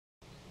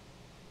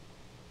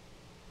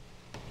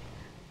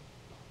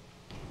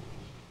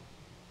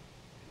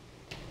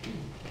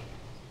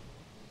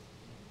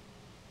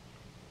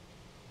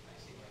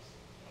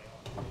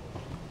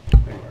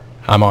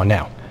I'm on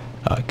now.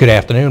 Good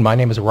afternoon. My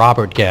name is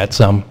Robert Getz.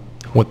 I'm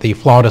with the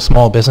Florida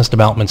Small Business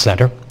Development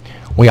Center.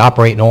 We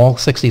operate in all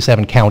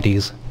 67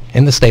 counties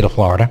in the state of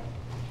Florida.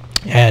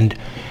 And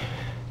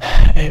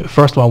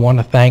first of all, I want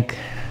to thank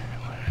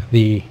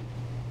the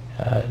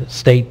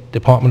State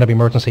Department of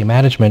Emergency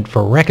Management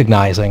for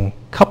recognizing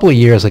a couple of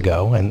years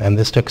ago, and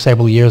this took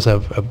several years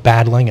of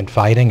battling and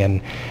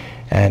fighting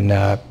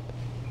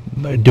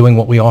and doing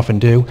what we often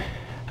do.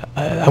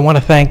 I want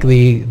to thank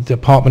the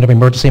Department of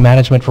Emergency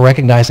Management for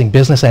recognizing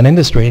business and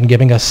industry and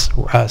giving us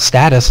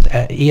status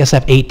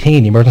ESF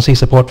 18, Emergency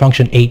Support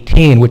Function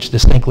 18, which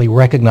distinctly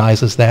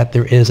recognizes that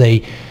there is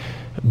a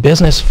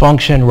business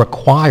function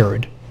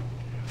required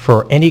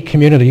for any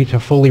community to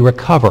fully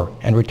recover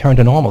and return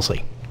to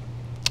normalcy.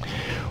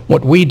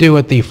 What we do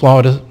at the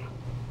Florida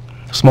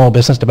Small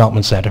Business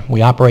Development Center,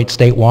 we operate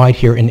statewide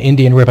here in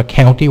Indian River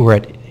County. We're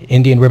at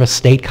Indian River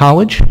State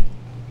College,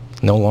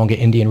 no longer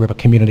Indian River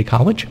Community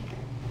College.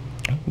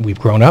 We've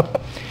grown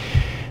up.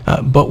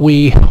 But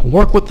we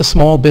work with the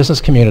small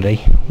business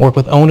community, work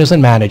with owners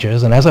and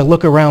managers, and as I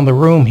look around the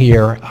room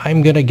here,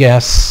 I'm going to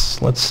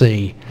guess, let's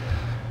see,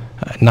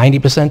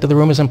 90% of the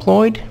room is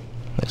employed.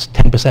 There's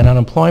 10%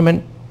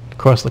 unemployment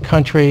across the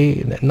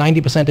country.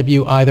 90% of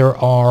you either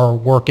are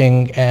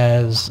working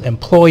as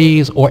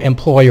employees or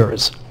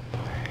employers.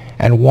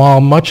 And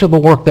while much of the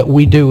work that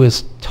we do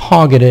is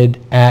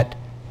targeted at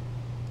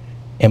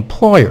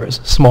employers,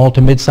 small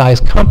to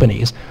mid-sized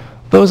companies,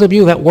 those of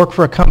you that work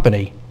for a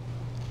company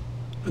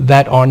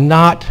that are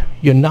not,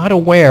 you're not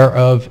aware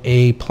of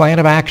a plan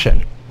of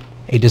action,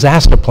 a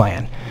disaster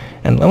plan.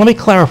 And let me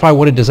clarify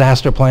what a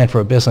disaster plan for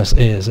a business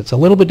is. It's a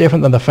little bit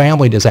different than the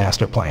family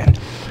disaster plan.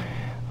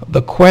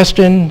 The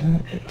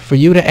question for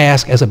you to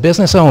ask as a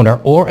business owner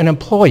or an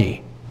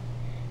employee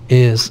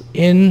is,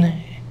 in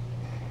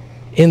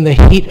the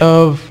heat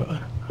of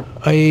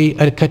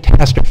a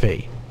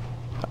catastrophe,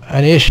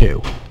 an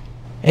issue,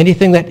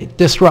 anything that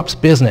disrupts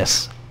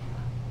business,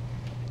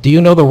 do you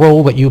know the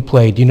role that you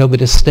play? Do you know the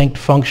distinct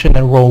function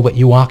and role that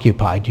you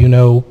occupy? Do you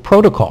know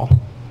protocol?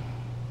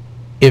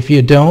 If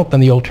you don't, then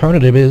the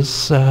alternative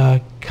is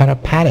kind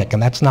of panic,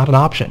 and that's not an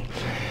option.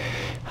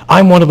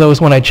 I'm one of those,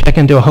 when I check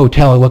into a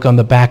hotel, I look on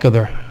the back of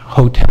the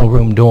hotel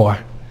room door,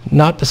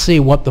 not to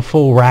see what the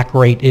full rack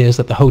rate is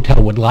that the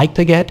hotel would like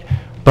to get,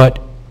 but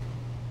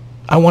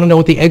I want to know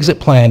what the exit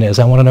plan is.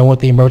 I want to know what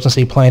the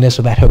emergency plan is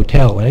for that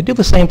hotel. And I do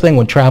the same thing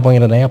when traveling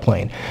in an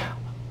airplane.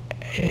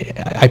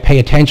 I pay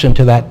attention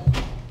to that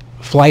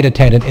flight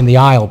attendant in the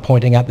aisle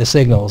pointing out the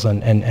signals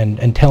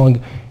and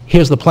telling,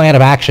 here's the plan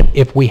of action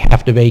if we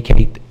have to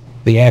vacate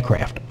the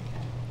aircraft.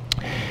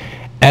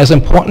 As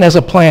important as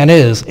a plan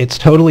is, it's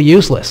totally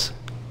useless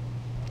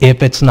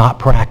if it's not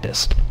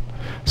practiced.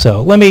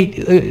 So let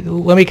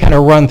me kind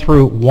of run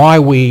through why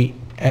we,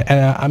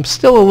 and I'm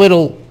still a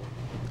little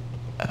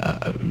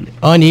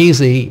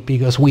uneasy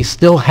because we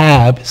still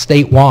have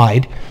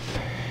statewide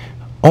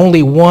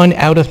only 1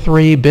 out of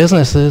 3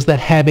 businesses that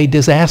have a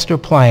disaster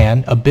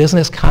plan, a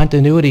business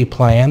continuity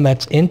plan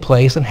that's in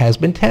place and has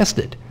been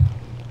tested.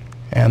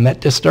 And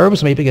that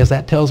disturbs me because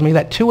that tells me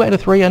that 2 out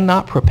of 3 are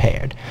not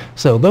prepared.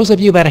 So those of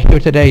you that are here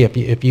today,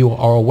 if you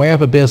are aware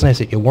of a business,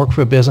 if you work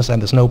for a business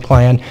and there's no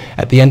plan,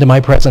 at the end of my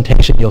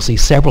presentation you'll see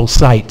several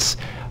sites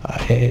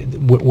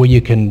where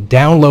you can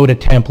download a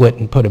template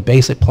and put a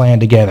basic plan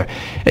together.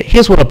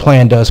 Here's what a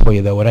plan does for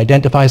you, though. It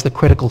identifies the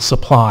critical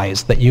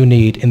supplies that you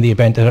need in the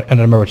event of an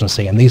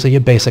emergency, and these are your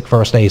basic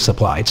first aid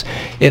supplies.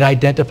 It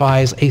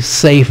identifies a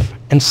safe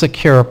and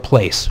secure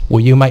place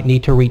where you might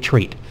need to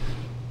retreat.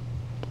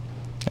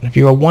 And if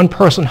you're a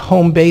one-person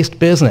home-based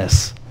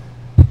business,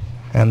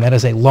 and that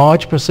is a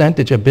large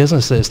percentage of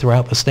businesses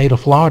throughout the state of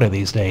Florida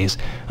these days,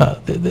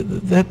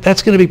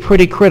 that's going to be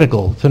pretty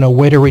critical to know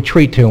where to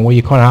retreat to and where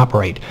you can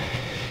operate.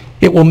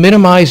 It will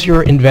minimize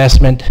your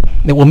investment,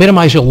 it will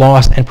minimize your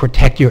loss and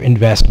protect your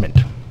investment.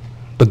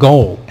 The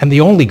goal, and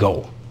the only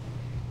goal,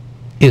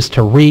 is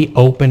to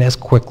reopen as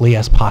quickly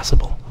as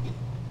possible.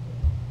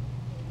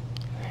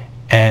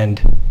 And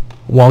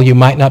while you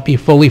might not be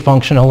fully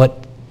functional at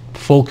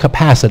full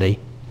capacity,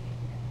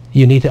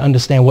 you need to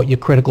understand what your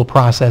critical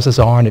processes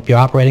are, and if you're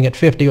operating at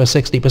 50 or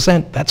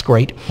 60%, that's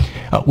great.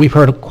 We've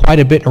heard quite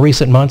a bit in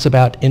recent months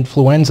about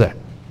influenza,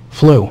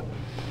 flu,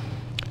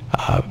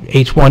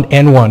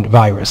 H1N1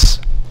 virus,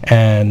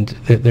 and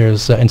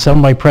there's, in some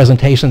of my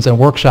presentations and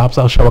workshops,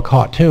 I'll show a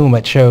cartoon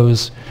that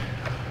shows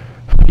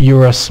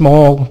you're a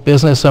small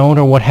business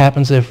owner, what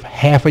happens if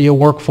half of your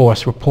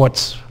workforce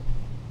reports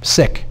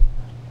sick?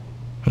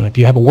 And if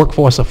you have a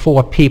workforce of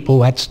 4 people,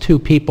 that's 2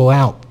 people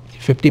out.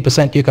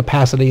 50% of your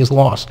capacity is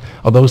lost.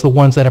 Are those the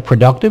ones that are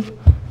productive?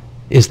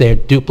 Is there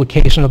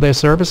duplication of their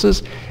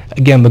services?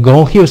 Again, the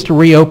goal here is to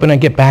reopen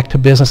and get back to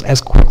business as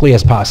quickly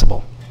as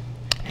possible.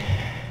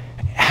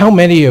 How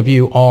many of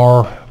you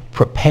are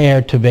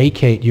prepared to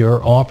vacate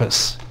your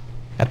office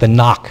at the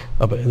knock,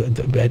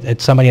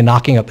 at somebody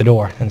knocking at the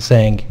door and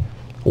saying,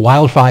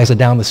 wildfires are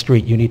down the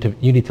street, you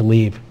need to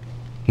leave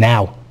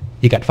now,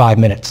 you got 5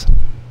 minutes?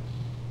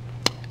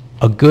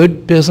 A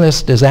good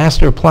business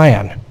disaster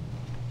plan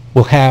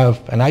will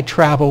have, and I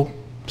travel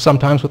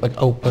sometimes with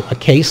a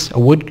case,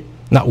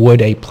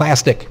 a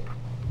plastic,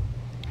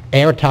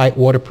 airtight,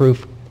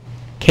 waterproof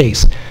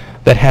case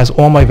that has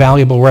all my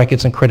valuable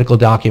records and critical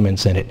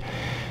documents in it.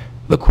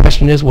 The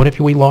question is, what if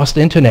we lost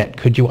internet?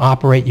 Could you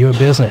operate your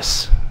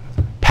business?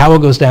 Power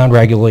goes down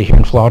regularly here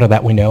in Florida,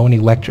 that we know,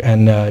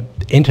 and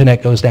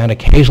internet goes down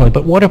occasionally.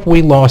 But what if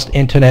we lost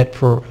internet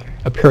for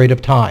a period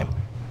of time?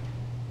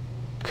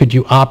 Could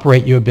you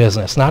operate your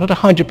business? Not at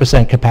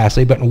 100%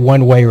 capacity, but in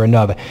one way or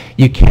another.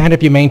 You can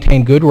if you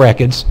maintain good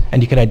records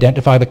and you can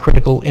identify the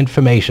critical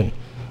information.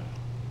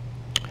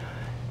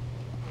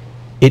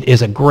 It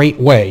is a great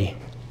way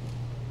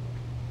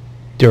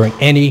during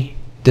any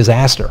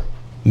disaster,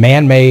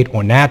 man-made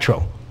or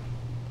natural,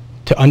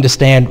 to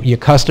understand your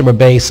customer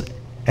base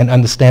and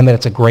understand that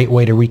it's a great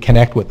way to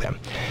reconnect with them.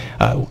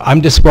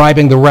 I'm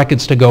describing the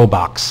Records to Go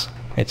box.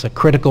 It's a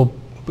critical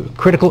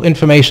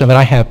information that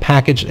I have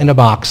packaged in a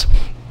box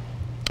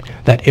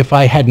that if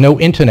I had no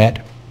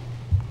internet,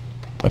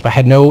 if I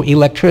had no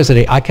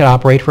electricity, I could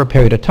operate for a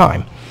period of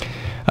time.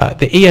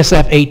 The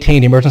ESF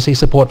 18, Emergency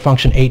Support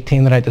Function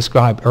 18 that I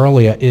described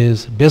earlier,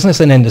 is business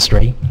and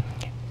industry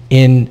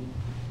in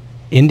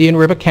Indian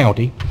River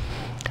County.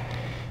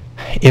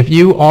 If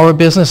you are a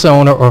business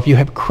owner or if you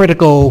have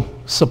critical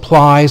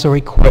supplies or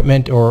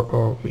equipment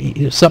or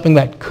something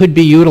that could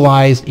be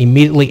utilized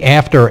immediately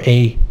after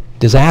a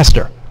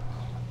disaster,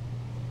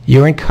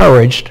 you're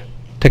encouraged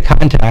to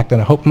contact,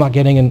 and I hope I'm not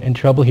getting in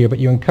trouble here, but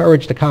you're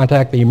encouraged to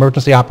contact the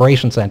Emergency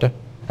Operations Center.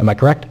 Am I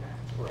correct?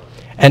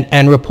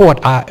 And report,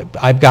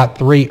 I've got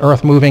 3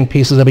 earth-moving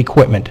pieces of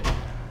equipment.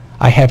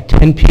 I have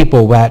 10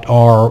 people that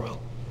are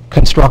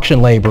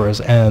construction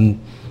laborers, and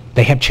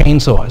they have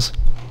chainsaws.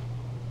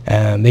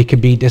 And they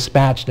could be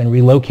dispatched and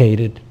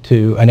relocated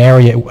to an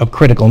area of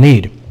critical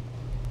need.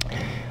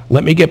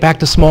 Let me get back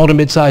to small to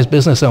mid-sized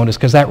business owners,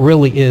 because that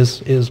really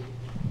is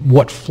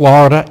what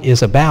Florida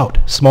is about,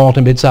 small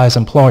to mid-sized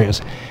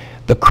employers.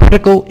 The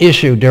critical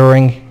issue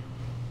during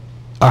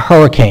a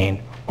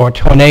hurricane or a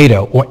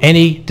tornado or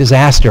any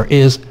disaster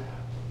is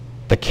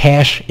the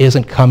cash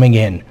isn't coming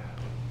in.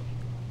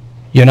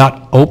 You're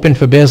not open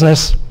for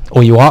business,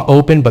 or you are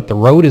open, but the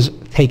road is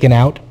taken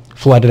out,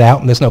 flooded out,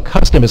 and there's no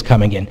customers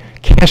coming in.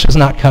 Cash is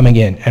not coming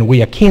in, and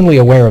we are keenly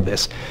aware of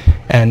this.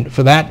 And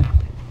for that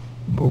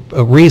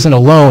reason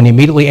alone,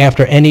 immediately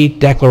after any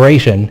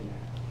declaration,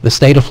 the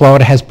state of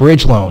Florida has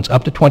bridge loans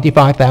up to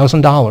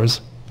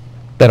 $25,000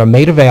 that are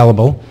made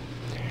available.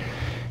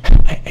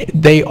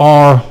 They're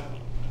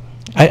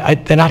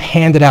not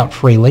handed out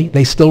freely.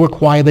 They still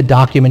require the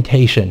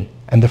documentation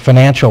and the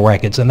financial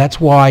records, and that's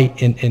why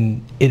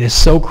it is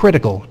so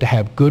critical to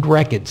have good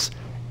records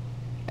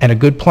and a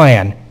good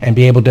plan and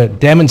be able to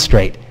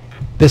demonstrate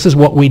this is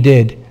what we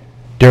did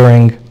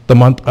during the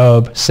month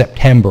of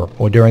September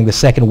or during the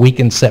second week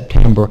in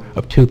September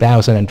of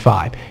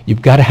 2005.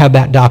 You've got to have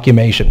that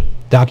documentation.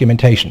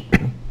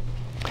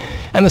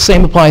 And the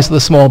same applies to the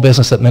Small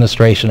Business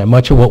Administration, and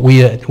much of what we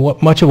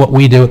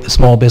do at the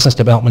Small Business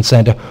Development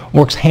Center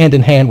works hand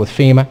in hand with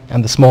FEMA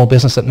and the Small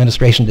Business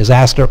Administration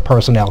disaster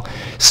personnel,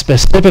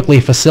 specifically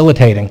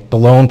facilitating the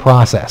loan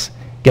process,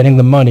 getting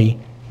the money,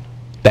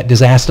 that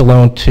disaster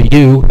loan, to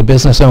you, the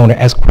business owner,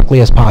 as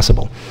quickly as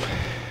possible.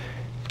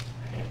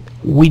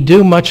 We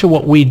do much of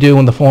what we do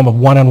in the form of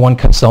one-on-one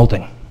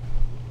consulting,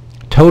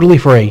 totally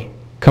free,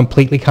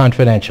 completely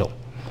confidential.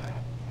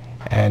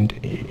 And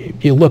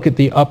if you look at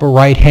the upper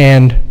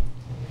right-hand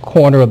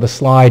corner of the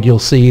slide, you'll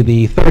see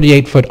the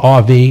 38-foot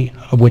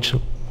RV, of which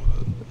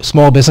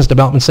Small Business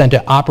Development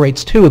Center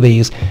operates 2 of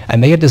these,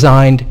 and they are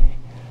designed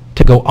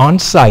to go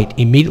on-site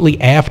immediately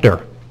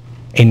after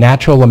a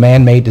natural or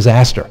man-made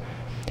disaster.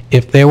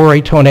 If there were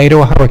a tornado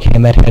or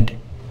hurricane that had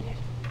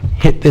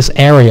hit this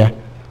area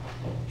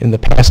in the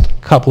past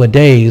couple of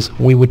days,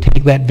 we would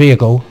take that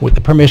vehicle with the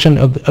permission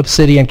of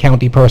city and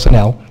county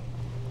personnel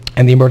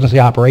and the Emergency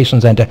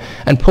Operations Center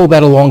and pull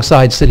that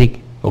alongside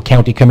city or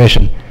county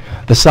commission.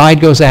 The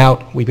side goes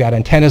out, we've got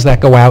antennas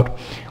that go out,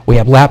 we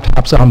have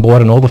laptops on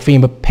board and all the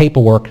FEMA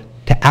paperwork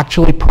to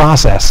actually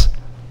process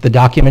the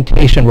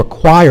documentation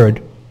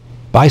required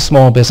by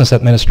Small Business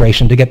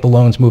Administration to get the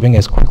loans moving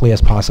as quickly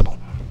as possible.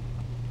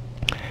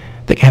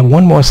 I have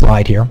one more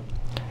slide here,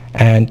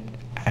 and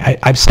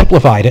I've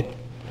simplified it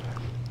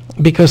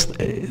because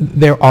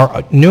there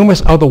are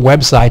numerous other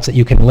websites that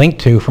you can link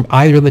to from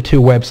either of the 2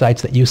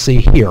 websites that you see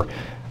here,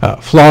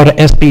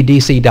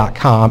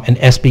 FloridaSBDC.com and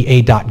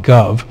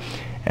SBA.gov,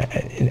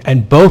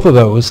 and both of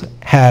those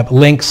have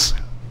links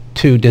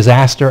to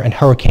disaster and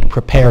hurricane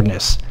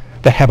preparedness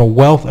that have a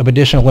wealth of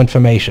additional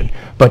information.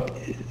 But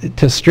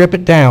to strip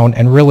it down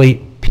and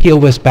really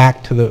peel this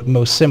back to the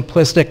most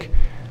simplistic,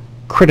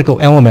 critical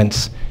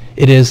elements,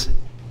 it is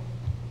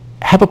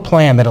have a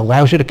plan that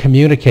allows you to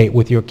communicate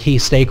with your key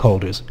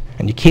stakeholders.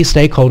 And your key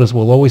stakeholders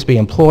will always be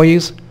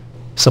employees,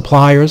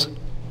 suppliers,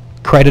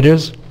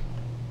 creditors,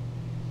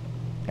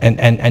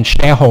 and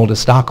shareholders,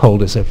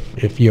 stockholders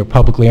if you're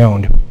publicly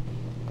owned.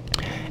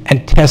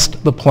 And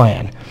test the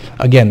plan.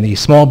 Again, the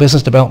Small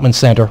Business Development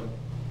Center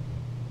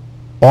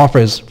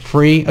offers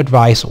free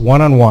advice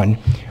one-on-one.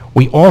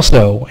 We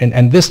also,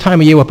 and this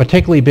time of year we're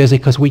particularly busy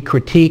because we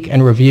critique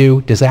and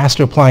review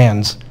disaster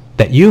plans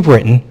that you've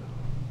written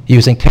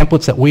using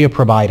templates that we are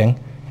providing,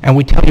 and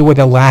we tell you where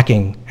they're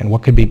lacking and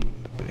what could be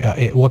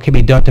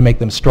done to make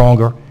them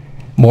stronger,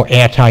 more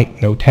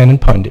airtight, no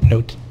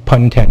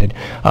pun intended,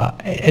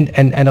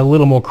 and a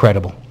little more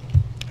credible.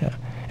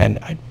 And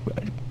I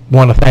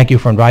want to thank you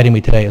for inviting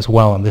me today as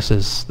well, and this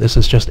is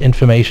just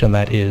information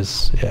that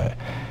is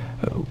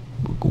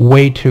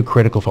way too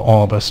critical for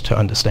all of us to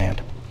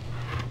understand.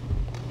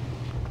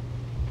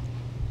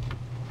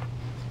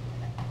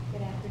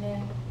 Good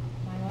afternoon.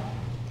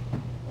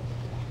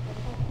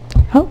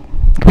 Oh,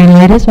 green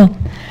light as well.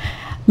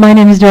 My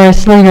name is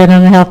Doris Sleeger, and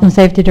I'm the Health and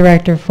Safety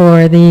Director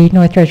for the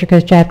North Treasure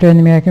Coast chapter in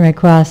the American Red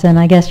Cross. And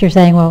I guess you're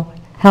saying, well,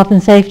 health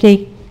and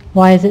safety,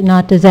 why is it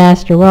not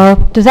disaster? Well,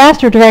 our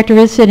disaster director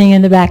is sitting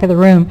in the back of the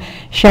room,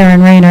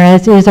 Sharon Rayner,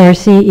 as is our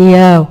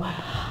CEO.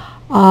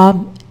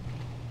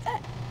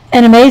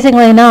 And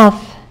amazingly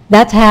enough,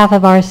 that's half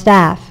of our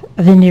staff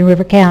of Indian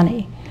River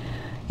County.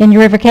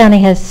 Indian River County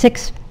has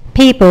 6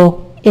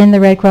 people in the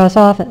Red Cross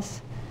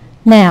office.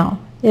 Now,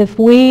 if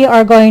we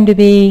are going to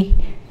be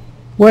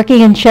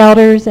working in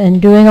shelters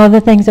and doing all the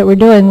things that we're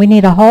doing, we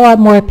need a whole lot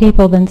more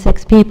people than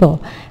 6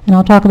 people. And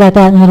I'll talk about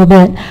that in a little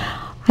bit.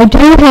 I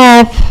do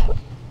have,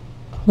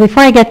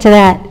 before I get to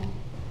that,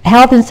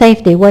 health and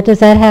safety, what does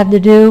that have to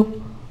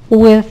do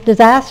with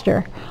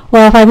disaster?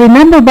 Well, if I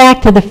remember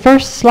back to the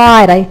first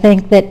slide, I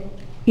think that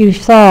you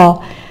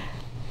saw,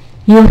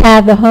 you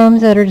have the homes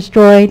that are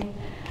destroyed,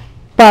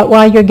 but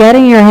while you're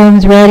getting your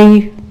homes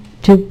ready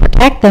to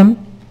protect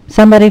them,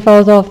 somebody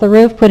falls off the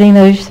roof putting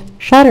those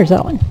shutters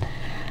on.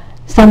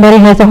 Somebody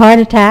has a heart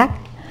attack.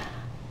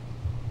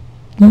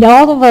 And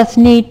all of us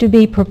need to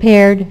be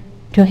prepared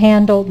to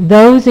handle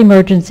those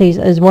emergencies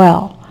as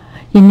well.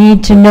 You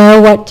need to know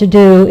what to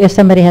do if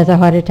somebody has a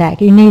heart attack.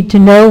 You need to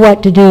know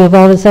what to do if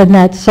all of a sudden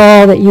that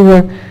saw that you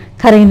were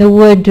cutting the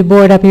wood to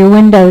board up your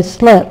windows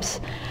slips.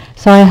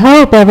 So I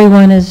hope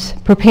everyone is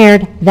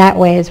prepared that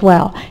way as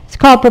well. It's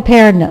called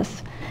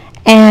preparedness.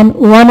 And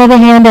one of the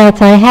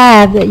handouts I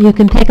have that you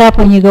can pick up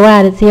when you go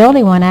out, it's the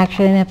only one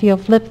actually, and if you'll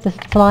flip the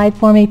slide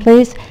for me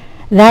please,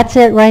 that's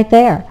it right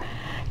there.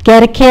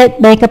 Get a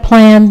kit, make a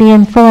plan, be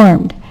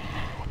informed.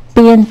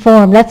 Be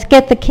informed. Let's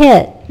get the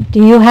kit.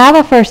 Do you have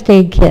a first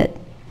aid kit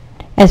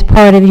as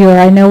part of your,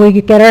 I know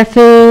we get our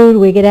food,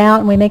 we get out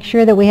and we make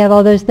sure that we have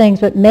all those things,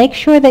 but make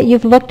sure that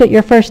you've looked at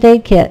your first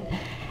aid kit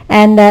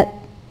and that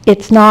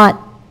it's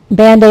not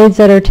Band-Aids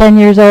that are 10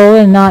 years old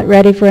and not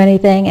ready for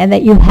anything, and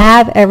that you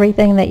have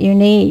everything that you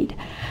need.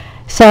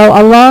 So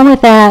along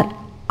with that,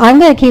 I'm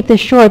going to keep this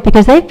short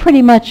because they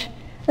pretty much,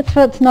 that's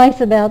what's nice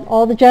about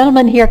all the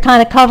gentlemen here,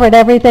 kind of covered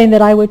everything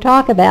that I would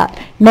talk about.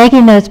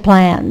 Making those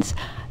plans,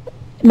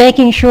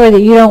 making sure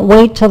that you don't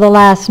wait till the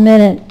last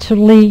minute to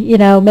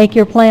make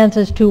your plans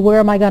as to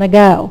where am I going to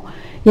go.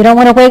 You don't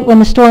want to wait when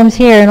the storm's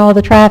here and all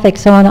the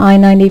traffic's on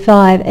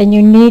I-95, and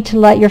you need to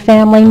let your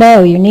family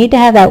know. You need to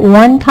have that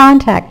one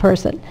contact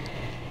person.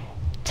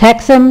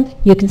 Text them,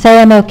 you can say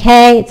I'm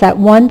okay. It's that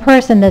one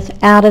person that's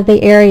out of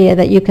the area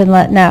that you can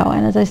let know.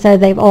 And as I said,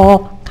 they've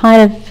all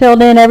kind of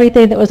filled in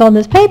everything that was on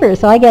this paper,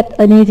 so I get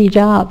an easy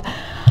job.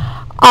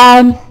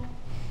 How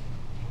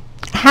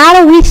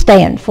do we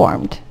stay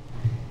informed?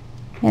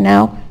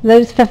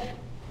 Those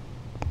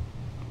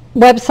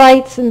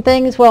websites and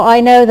things, well, I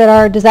know that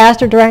our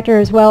disaster director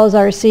as well as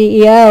our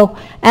CEO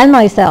and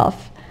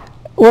myself,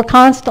 we're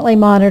constantly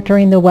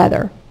monitoring the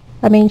weather.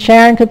 I mean,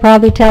 Sharon could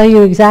probably tell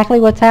you exactly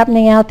what's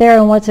happening out there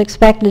and what's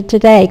expected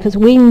today because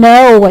we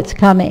know what's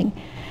coming.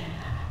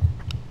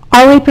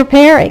 Are we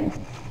preparing?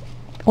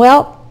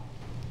 Well,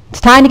 it's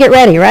time to get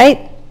ready,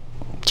 right?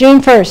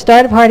 June 1st,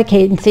 start of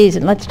hurricane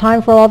season. It's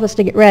time for all of us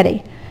to get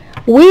ready.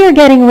 We are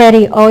getting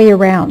ready all year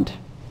round.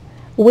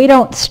 We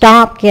don't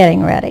stop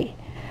getting ready.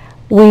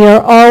 We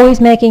are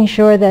always making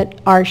sure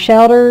that our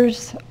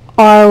shelters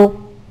are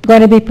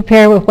going to be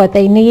prepared with what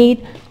they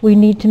need. We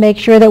need to make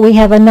sure that we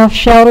have enough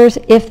shelters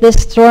if this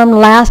storm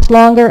lasts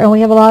longer and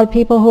we have a lot of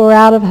people who are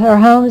out of our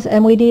homes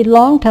and we need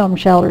long-term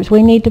shelters.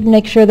 We need to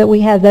make sure that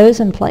we have those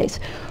in place.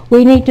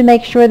 We need to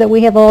make sure that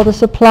we have all the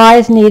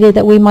supplies needed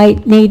that we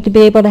might need to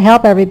be able to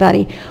help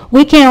everybody.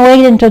 We can't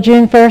wait until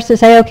June 1st to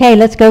say, okay,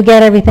 let's go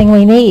get everything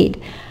we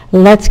need.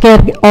 Let's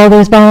get all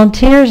those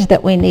volunteers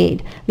that we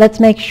need. Let's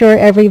make sure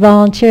every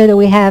volunteer that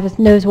we have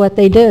knows what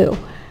they do.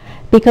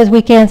 Because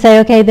we can't say,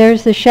 okay,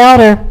 there's the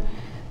shelter,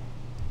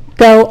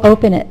 go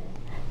open it.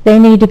 They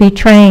need to be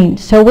trained.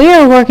 So we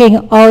are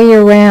working all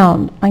year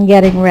round on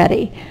getting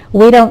ready.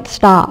 We don't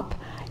stop.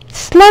 It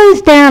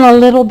slows down a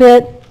little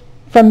bit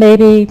from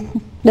maybe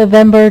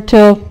November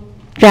till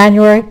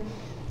January.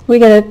 We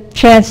get a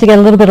chance to get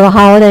a little bit of a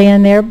holiday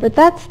in there, but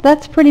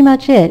that's pretty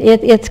much it.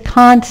 It's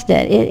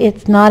constant.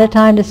 It's not a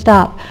time to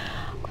stop.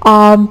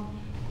 I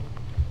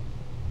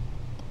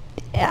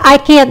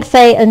can't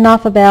say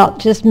enough about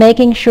just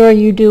making sure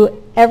you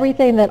do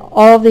everything that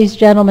all of these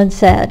gentlemen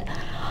said.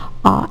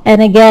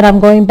 And again, I'm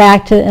going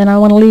back to, and I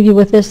want to leave you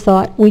with this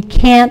thought, we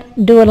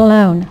can't do it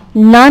alone.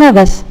 None of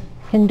us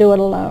can do it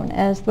alone.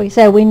 As we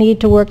said, we need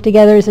to work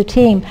together as a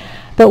team.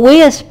 But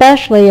we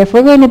especially, if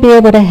we're going to be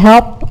able to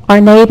help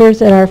our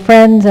neighbors and our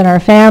friends and our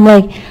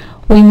family,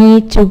 we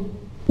need to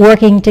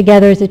working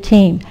together as a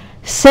team.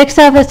 6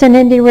 of us in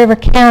Indian River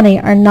County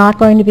are not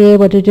going to be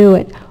able to do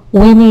it.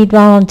 We need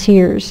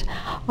volunteers.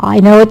 I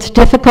know it's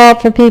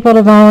difficult for people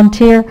to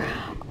volunteer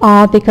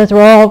because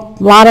a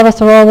lot of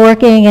us are all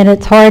working, and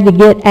it's hard to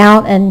get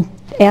out and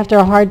after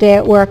a hard day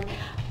at work.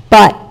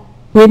 But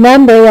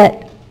remember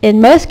that in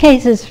most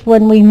cases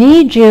when we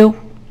need you,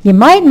 you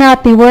might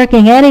not be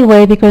working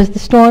anyway because the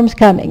storm's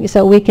coming,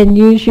 so we can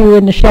use you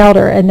in the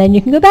shelter and then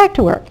you can go back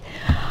to work.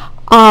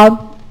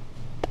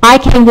 I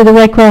came to the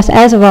Red Cross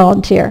as a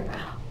volunteer.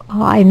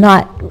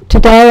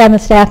 Today I'm a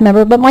staff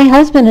member, but my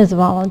husband is a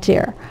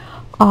volunteer.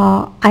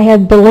 I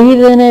have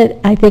believed in it.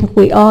 I think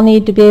we all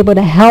need to be able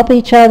to help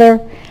each other,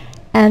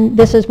 and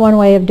this is one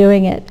way of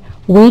doing it.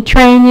 We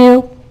train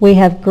you. We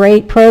have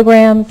great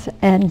programs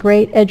and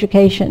great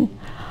education.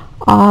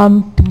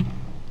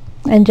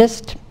 And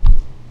just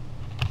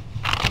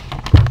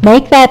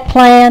make that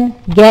plan,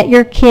 get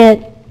your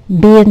kit,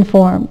 be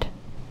informed,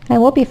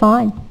 and we'll be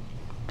fine.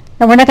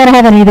 And we're not going to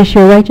have any this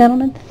year, right,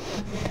 gentlemen?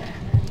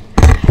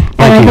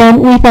 And again,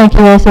 we thank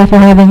you also for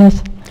having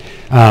us.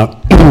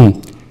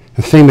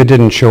 FEMA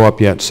didn't show up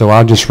yet, so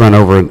I'll just run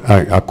over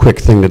a quick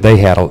thing that they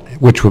had,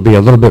 which would be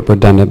a little bit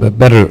redundant, but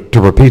better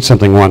to repeat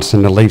something once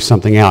than to leave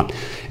something out.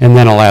 And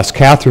then I'll ask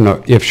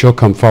Catherine if she'll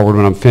come forward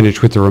when I'm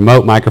finished with the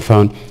remote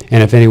microphone,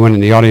 and if anyone in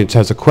the audience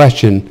has a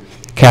question,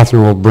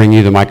 Catherine will bring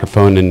you the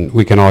microphone and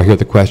we can all hear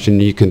the question.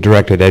 You can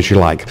direct it as you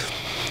like.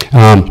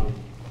 I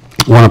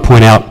want to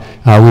point out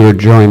we were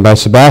joined by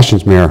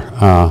Sebastian's mayor,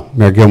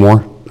 Mayor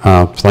Gilmore.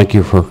 Thank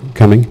you for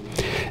coming.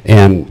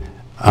 And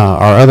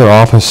our other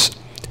office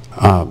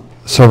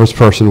service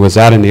person was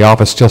out in the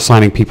office still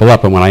signing people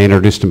up, and when I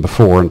introduced him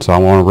before, and so I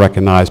want to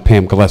recognize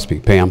Pam Gillespie.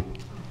 Pam.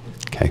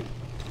 Okay.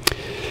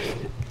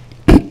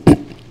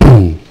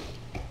 And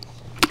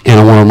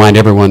I want to remind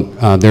everyone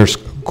there's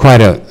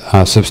quite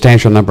a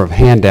substantial number of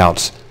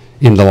handouts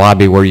in the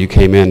lobby where you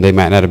came in. They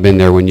might not have been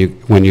there when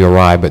you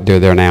arrived, but they're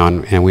there now,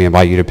 and we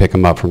invite you to pick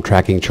them up, from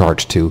tracking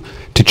charts to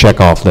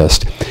check-off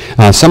list.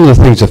 Some of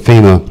the things the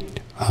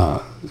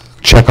FEMA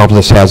check-off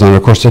list has on it,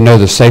 of course, to know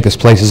the safest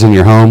places in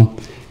your home.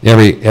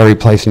 Every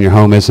place in your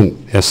home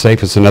isn't as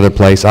safe as another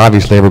place.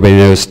 Obviously, everybody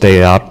knows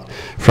stay out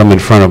from in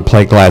front of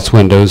plate glass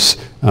windows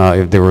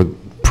if they were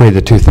pre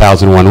the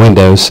 2001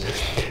 windows.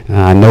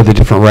 Know the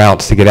different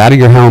routes to get out of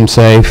your home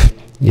safe.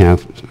 You know,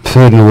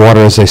 food and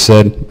water, as they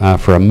said,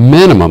 for a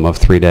minimum of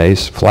 3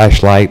 days.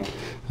 Flashlight,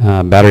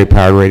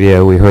 battery-powered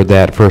radio, we heard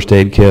that, first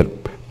aid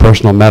kit,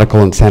 personal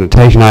medical and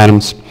sanitation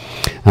items.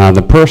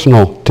 The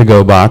personal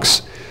to-go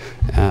box,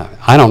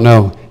 I don't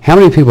know, how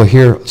many people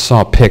here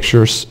saw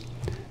pictures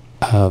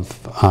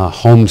of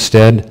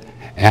Homestead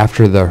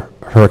after the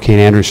Hurricane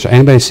Andrew?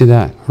 Anybody see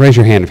that? Raise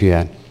your hand if you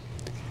had.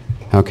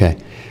 Okay.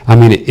 I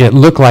mean, it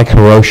looked like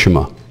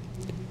Hiroshima.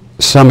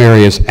 Some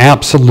areas,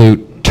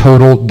 absolute,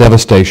 total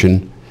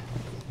devastation.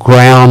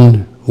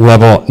 Ground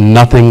level,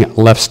 nothing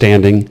left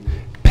standing.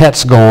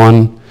 Pets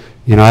gone.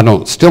 You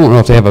know, still don't know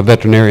if they have a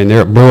veterinarian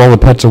there. It blew all the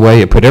pets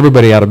away. It put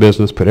everybody out of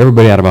business, put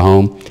everybody out of a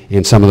home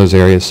in some of those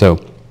areas.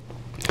 So,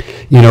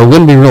 you know, it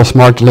wouldn't be real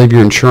smart to leave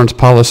your insurance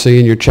policy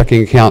and your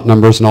checking account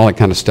numbers and all that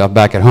kind of stuff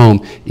back at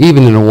home,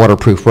 even in a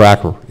waterproof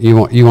wrapper. You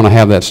want to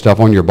have that stuff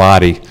on your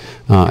body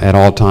at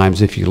all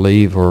times if you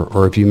leave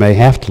or if you may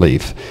have to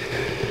leave.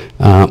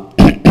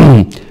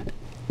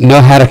 Know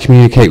how to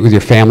communicate with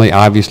your family,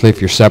 obviously,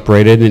 if you're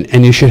separated,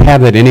 and you should have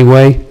that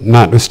anyway,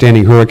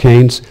 notwithstanding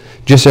hurricanes.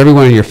 Just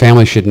everyone in your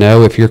family should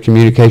know if your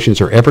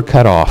communications are ever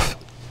cut off,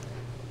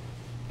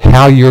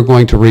 how you're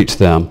going to reach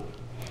them.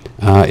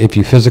 If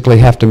you physically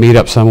have to meet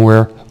up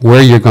somewhere,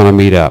 where you're going to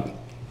meet up.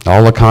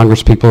 All the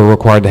Congress people are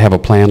required to have a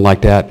plan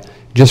like that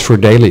just for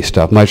daily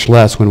stuff, much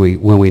less when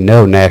we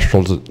know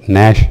natural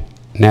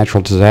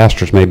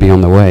disasters may be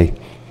on the way.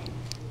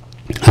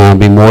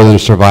 Be more than a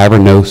survivor,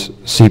 know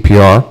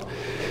CPR.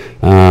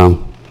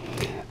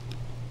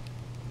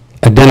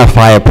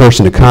 Identify a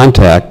person to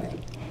contact,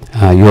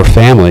 your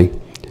family,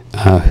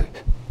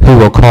 who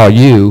will call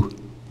you,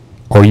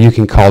 or you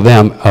can call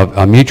them,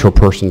 a mutual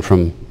person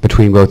from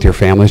between both your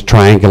families.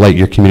 Triangulate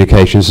your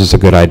communications is a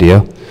good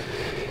idea.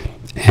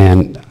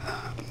 And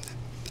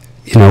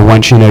you know,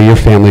 once you know your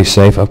family's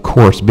safe, of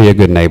course, be a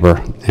good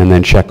neighbor, and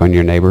then check on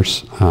your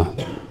neighbors,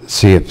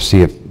 see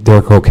if they're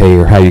okay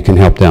or how you can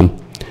help them.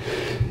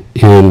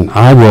 And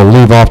I will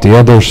leave off the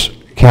others.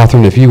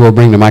 Catherine, if you will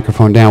bring the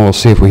microphone down, we'll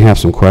see if we have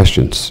some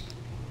questions.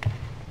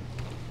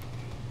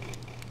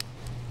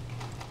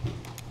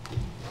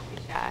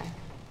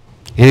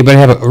 Anybody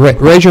have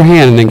raise your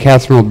hand, and then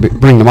Catherine will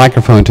bring the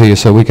microphone to you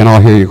so we can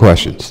all hear your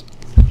questions.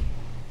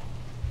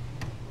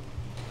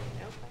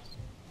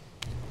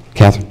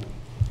 Catherine?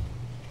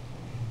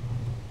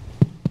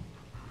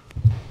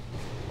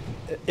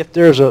 If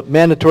there's a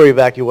mandatory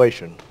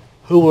evacuation,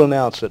 who will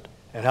announce it,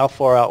 and how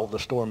far out will the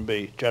storm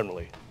be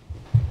generally?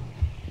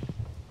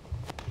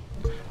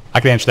 I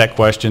can answer that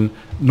question.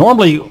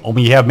 Normally,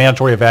 when you have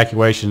mandatory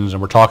evacuations,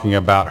 and we're talking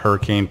about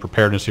hurricane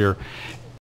preparedness here,